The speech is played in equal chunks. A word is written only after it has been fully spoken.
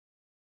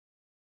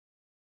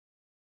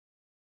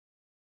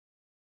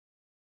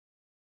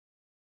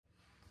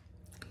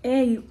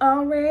And you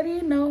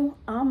already know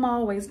I'm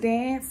always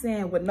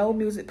dancing with no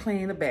music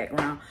playing in the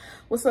background.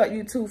 What's up,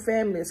 YouTube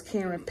family? It's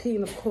Karen P.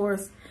 And of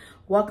course,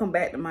 welcome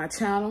back to my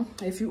channel.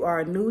 If you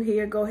are new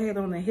here, go ahead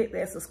on and hit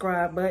that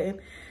subscribe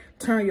button.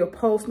 Turn your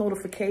post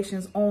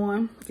notifications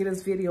on. Give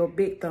this video a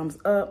big thumbs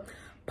up.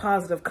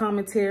 Positive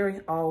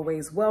commentary,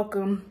 always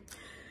welcome.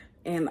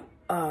 And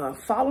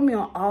follow me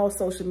on all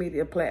social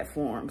media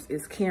platforms.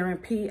 It's Karen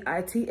P,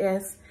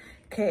 ITS,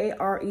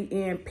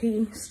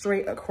 KARENP,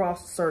 straight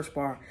across the search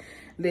bar.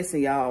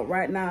 Listen, y'all,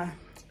 right now,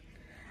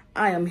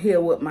 I am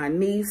here with my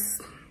niece,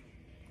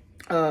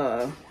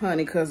 honey,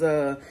 because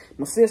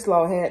my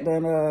sister-in-law had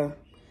done,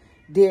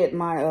 did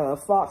my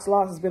Faux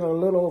Locs. It's been a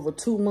little over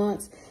 2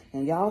 months,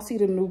 and y'all see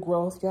the new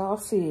growth. Y'all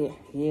see it.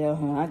 Yeah,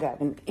 I got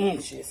them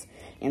inches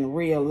in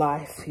real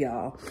life,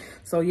 y'all.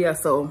 So, yeah,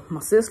 so my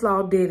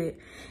sister-in-law did it,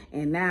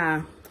 and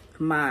now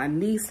my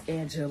niece,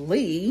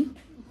 Angelee,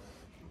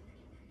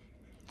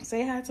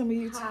 say hi to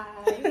me.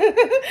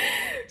 Hi.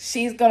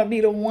 She's gonna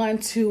be the one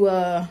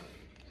to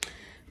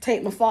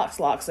take my Faux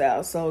Locs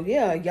out. So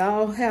yeah,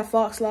 y'all have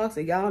Faux Locs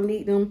and y'all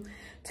need them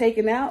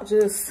taken out,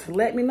 just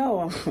let me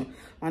know.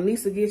 My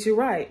niece will get you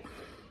right.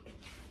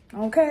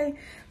 Okay,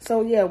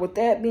 so yeah, with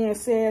that being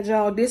said,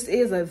 y'all, this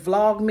is a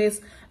Vlogmas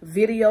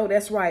video.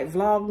 That's right,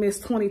 Vlogmas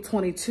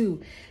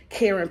 2022.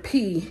 Karen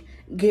P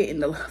getting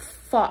the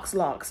Faux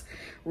Locs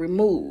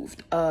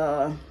removed.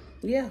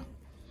 Yeah.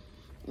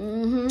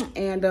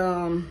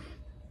 And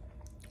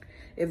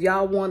if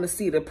y'all want to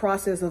see the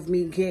process of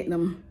me getting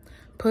them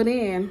put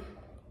in,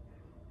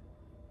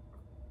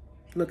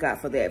 look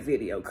out for that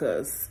video,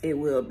 because it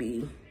will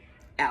be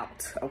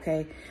out,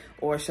 okay?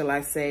 Or shall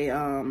I say,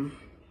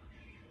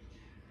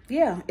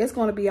 yeah, it's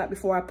going to be out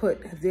before I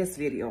put this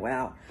video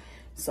out.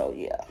 So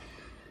yeah,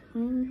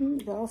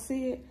 y'all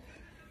see it?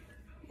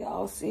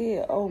 Y'all see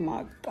it? Oh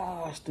my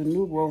gosh, the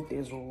new growth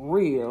is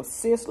real.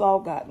 Sis-law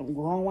got them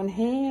growing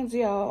hands,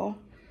 y'all.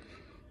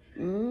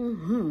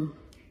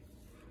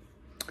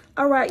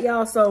 All right,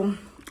 y'all, so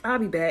I'll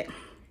be back.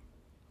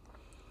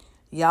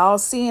 Y'all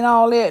seeing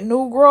all that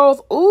new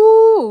growth?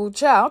 Ooh,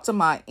 child, to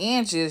my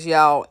inches,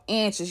 y'all.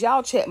 Inches.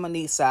 Y'all check my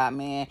niece out,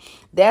 man.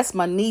 That's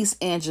my niece,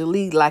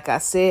 Angelee. Like I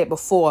said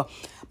before,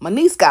 my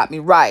niece got me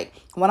right.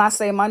 When I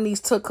say my niece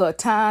took her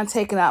time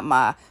taking out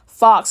my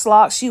Faux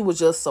Locs, she was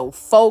just so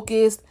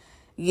focused.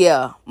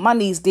 Yeah, my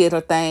niece did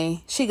her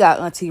thing. She got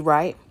auntie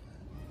right.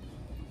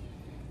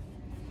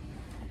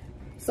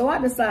 So I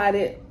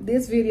decided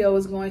this video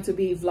is going to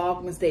be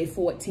Vlogmas Day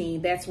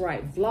 14. That's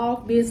right,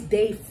 Vlogmas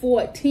Day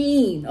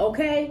 14,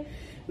 okay?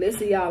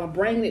 Listen, y'all, I'm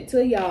bringing it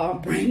to y'all.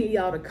 I'm bringing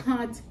y'all the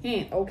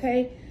content,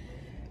 okay?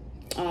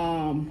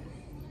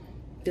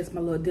 This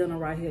my little dinner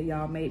right here.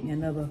 Y'all made me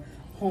another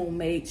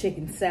homemade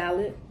chicken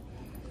salad.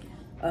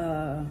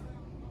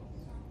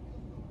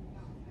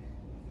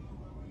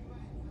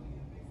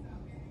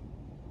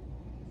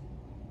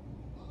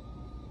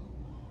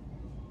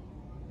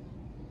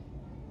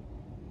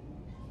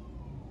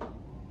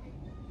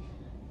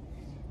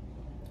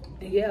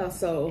 Yeah,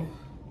 so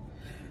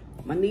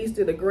my niece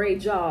did a great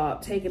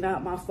job taking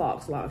out my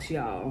Faux Locs,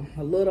 y'all.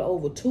 A little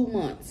over 2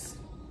 months.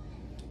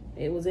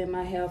 It was in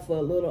my hair for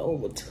a little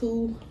over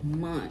 2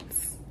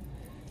 months.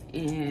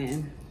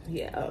 And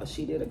yeah,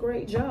 she did a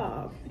great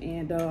job.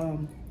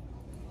 And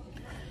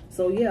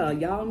so yeah,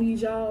 y'all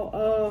need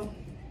y'all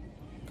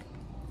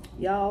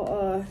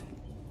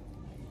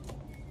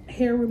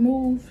hair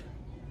removed,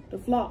 the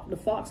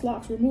Faux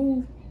Locs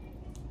removed.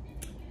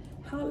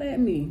 Holla at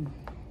me.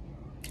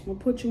 I'm gonna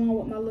put you on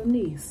with my little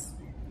niece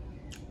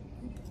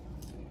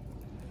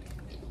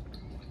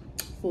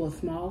for a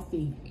small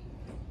fee.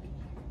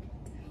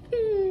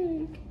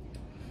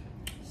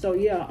 So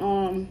yeah,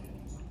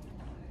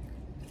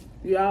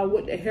 y'all,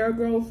 with the hair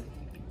growth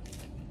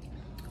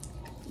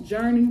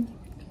journey,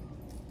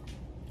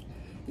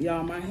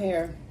 y'all, my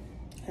hair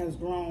has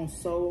grown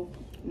so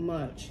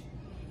much.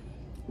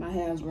 My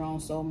hair has grown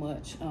so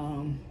much.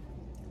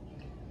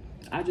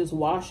 I just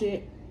wash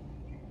it,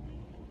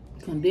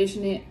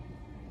 condition it,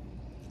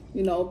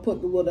 you know,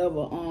 put the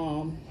whatever,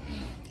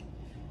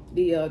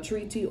 the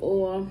tree tea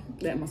oil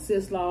that my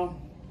sister-in-law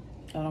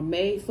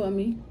made for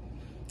me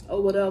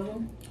or whatever.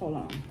 Hold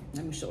on,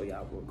 let me show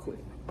y'all real quick.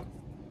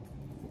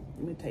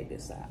 Let me take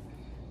this out.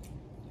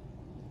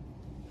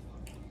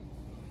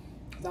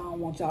 I don't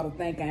want y'all to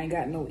think I ain't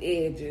got no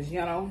edges,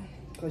 you know,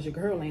 because your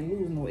girl ain't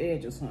losing no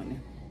edges,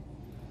 honey.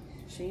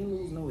 She ain't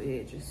losing no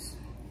edges.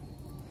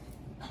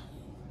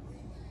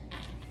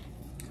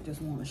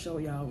 Just want to show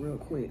y'all real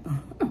quick.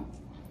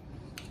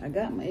 I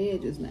got my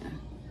edges now.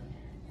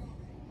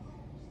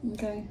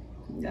 Okay,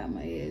 got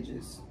my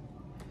edges.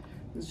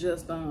 It's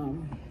just,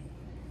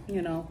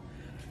 you know,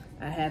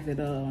 I have it,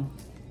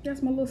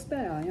 that's my little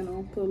style, you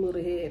know, put a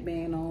little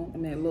headband on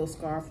and that little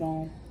scarf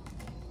on.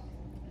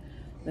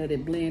 Let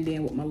it blend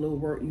in with my little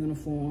work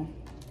uniform.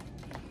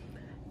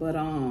 But,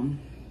 I'll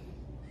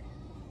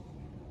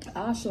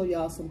show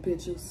y'all some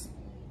pictures.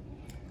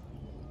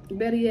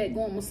 Better yet,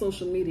 go on my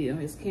social media.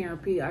 It's Karen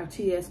P,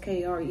 ITS,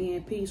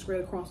 KRENP,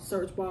 straight across the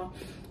search bar.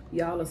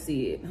 Y'all will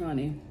see it,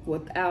 honey.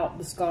 Without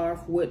the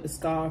scarf, with the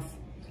scarf.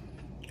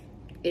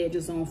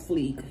 Edges on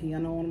fleek. You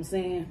know what I'm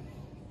saying?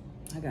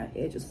 I got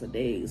edges for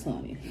days,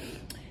 honey.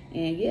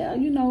 And yeah,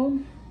 you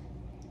know,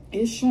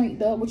 it's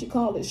shrinked up. What you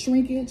call it?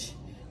 Shrinkage.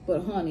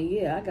 But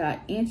honey, yeah, I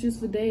got inches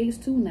for days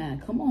too now.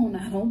 Come on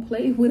now. Don't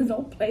play with it.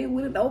 Don't play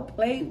with it. Don't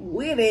play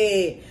with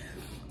it.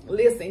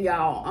 Listen,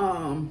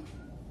 y'all.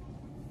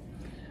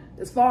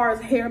 As far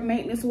as hair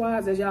maintenance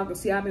wise, as y'all can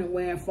see, I've been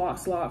wearing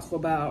Faux locks for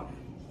about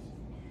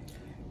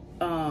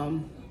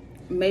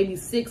maybe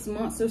 6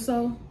 months or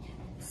so.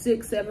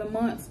 6, 7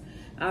 months.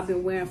 I've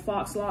been wearing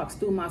Faux locks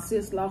through my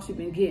sis locks. She's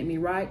been getting me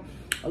right,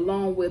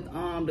 along with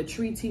the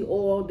tree tea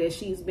oil that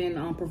she's been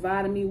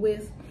providing me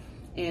with,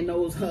 and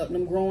those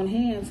them growing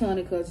hands,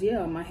 honey. Cause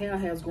yeah, my hair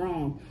has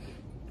grown.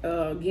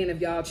 Again,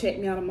 if y'all check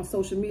me out on my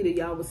social media,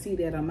 y'all will see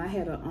that I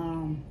had a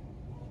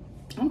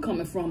I'm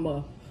coming from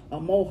a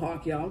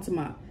mohawk, y'all. To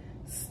my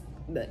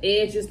the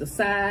edges, the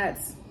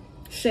sides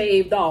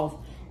shaved off,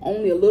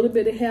 only a little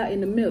bit of hair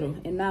in the middle,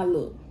 and now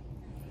look.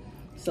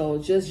 So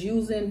just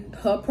using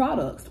her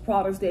products, the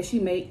products that she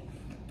make,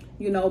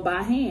 you know,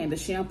 by hand, the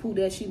shampoo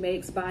that she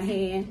makes by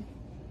hand,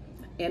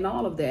 and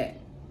all of that.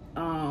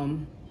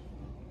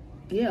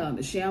 Yeah,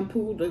 the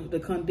shampoo, the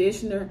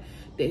conditioner,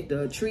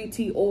 the tree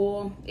tea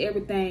oil,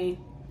 everything,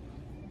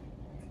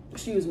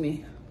 excuse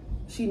me,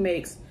 she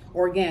makes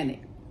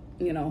organic,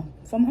 you know,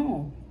 from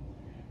home.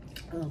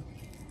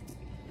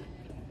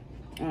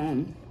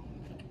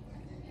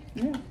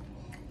 Yeah.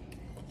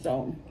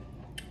 So,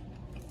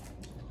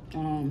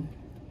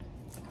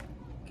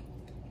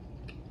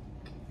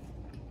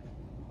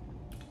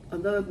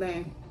 another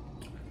thing,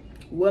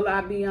 will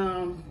I be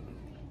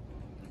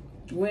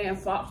wearing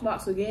Faux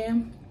locks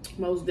again?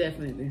 Most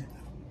definitely.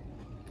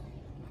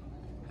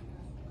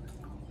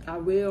 I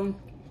will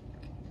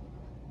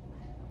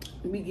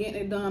be getting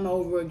it done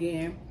over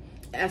again.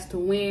 As to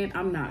when,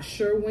 I'm not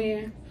sure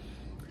when,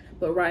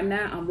 but right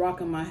now I'm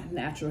rocking my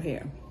natural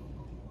hair.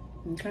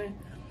 Okay,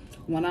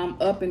 when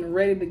I'm up and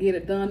ready to get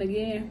it done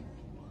again,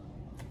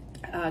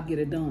 I'll get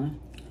it done.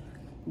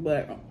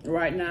 But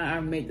right now I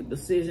made the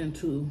decision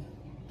to,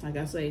 like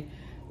I say,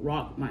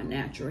 rock my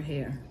natural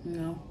hair, you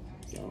know.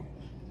 So,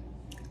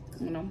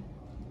 you know,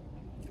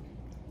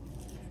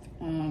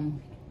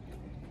 and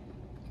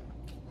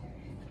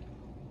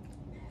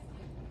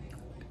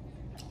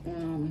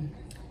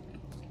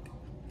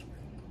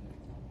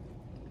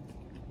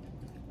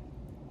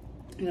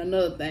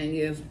another thing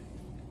is,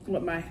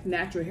 with my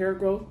natural hair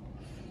growth,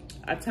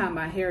 I tie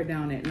my hair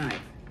down at night.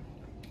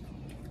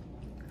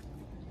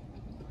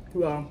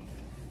 Well,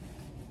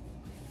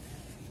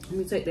 let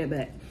me take that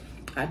back.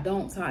 I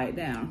don't tie it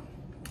down.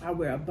 I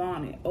wear a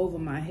bonnet over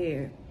my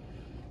hair.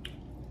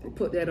 I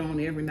put that on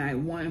every night.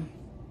 One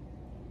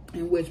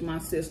in which my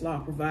sis-law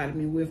provided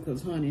me with,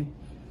 because honey,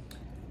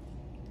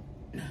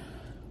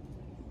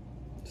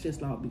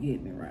 sis-law be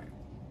getting me right.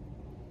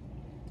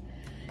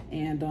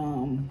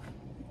 And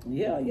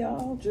yeah,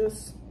 y'all,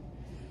 just,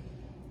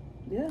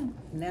 yeah,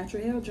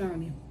 natural hair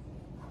journey.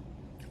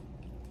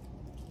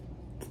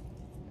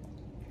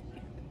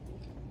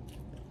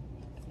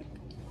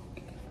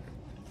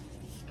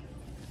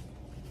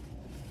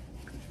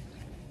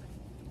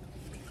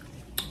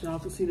 Y'all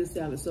can see this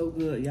salad so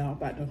good, y'all.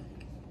 About to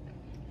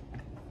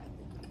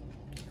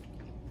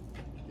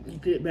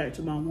get back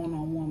to my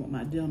one-on-one with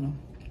my dinner.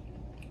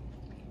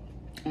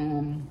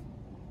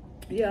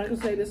 Yeah, I can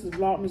say this is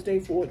Vlogmas Day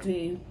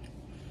 14.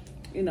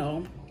 You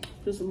know,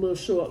 just a little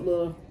short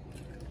little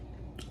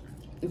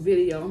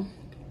video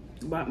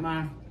about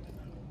my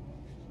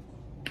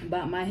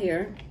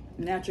hair,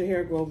 natural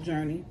hair growth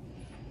journey.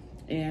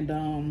 And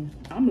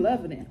I'm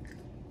loving it.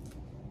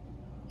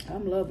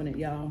 I'm loving it,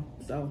 y'all.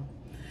 So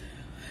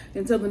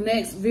until the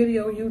next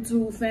video,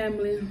 YouTube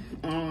family,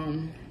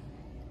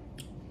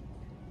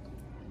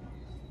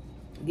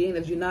 again,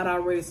 if you're not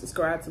already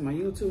subscribed to my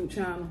YouTube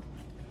channel,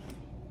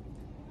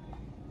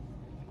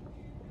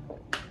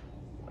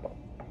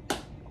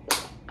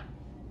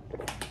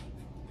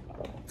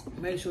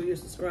 make sure you're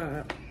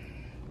subscribed.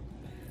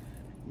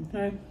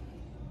 Okay.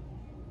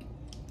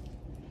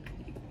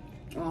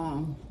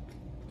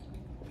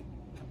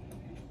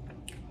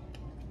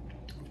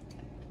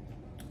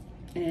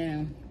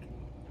 And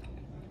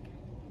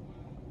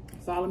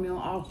follow me on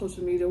all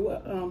social media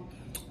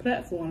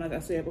platform, like I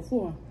said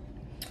before.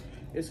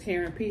 It's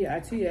Karen P,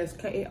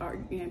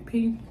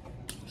 ITSKARENP,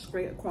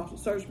 straight across the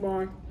search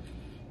bar.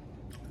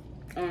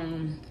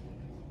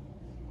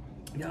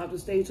 Y'all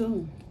just stay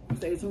tuned.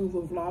 Stay tuned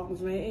for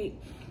Vlogmas May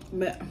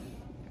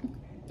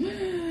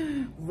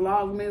 8.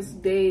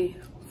 Vlogmas Day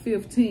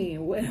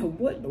 15. Well,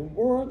 what in the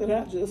world did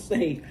I just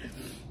say?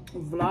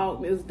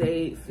 Vlogmas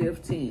Day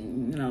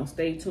 15. You know,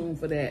 stay tuned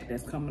for that.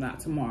 That's coming out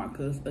tomorrow,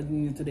 because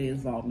again, today is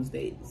Vlogmas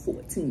Day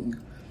 14.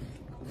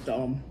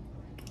 So,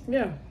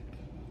 yeah.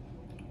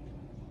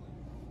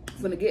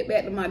 I'm gonna get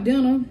back to my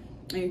dinner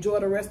and enjoy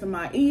the rest of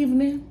my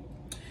evening,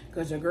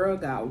 because your girl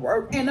got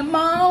work in the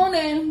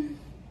morning.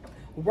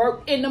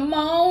 Work in the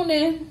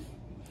morning.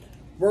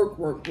 Work,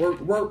 work, work,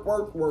 work,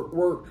 work, work,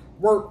 work,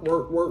 work,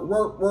 work, work,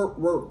 work, work,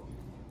 work.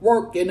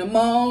 Work in the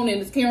morning,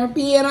 it's Karen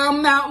P and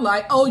I'm out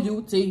like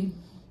OUT.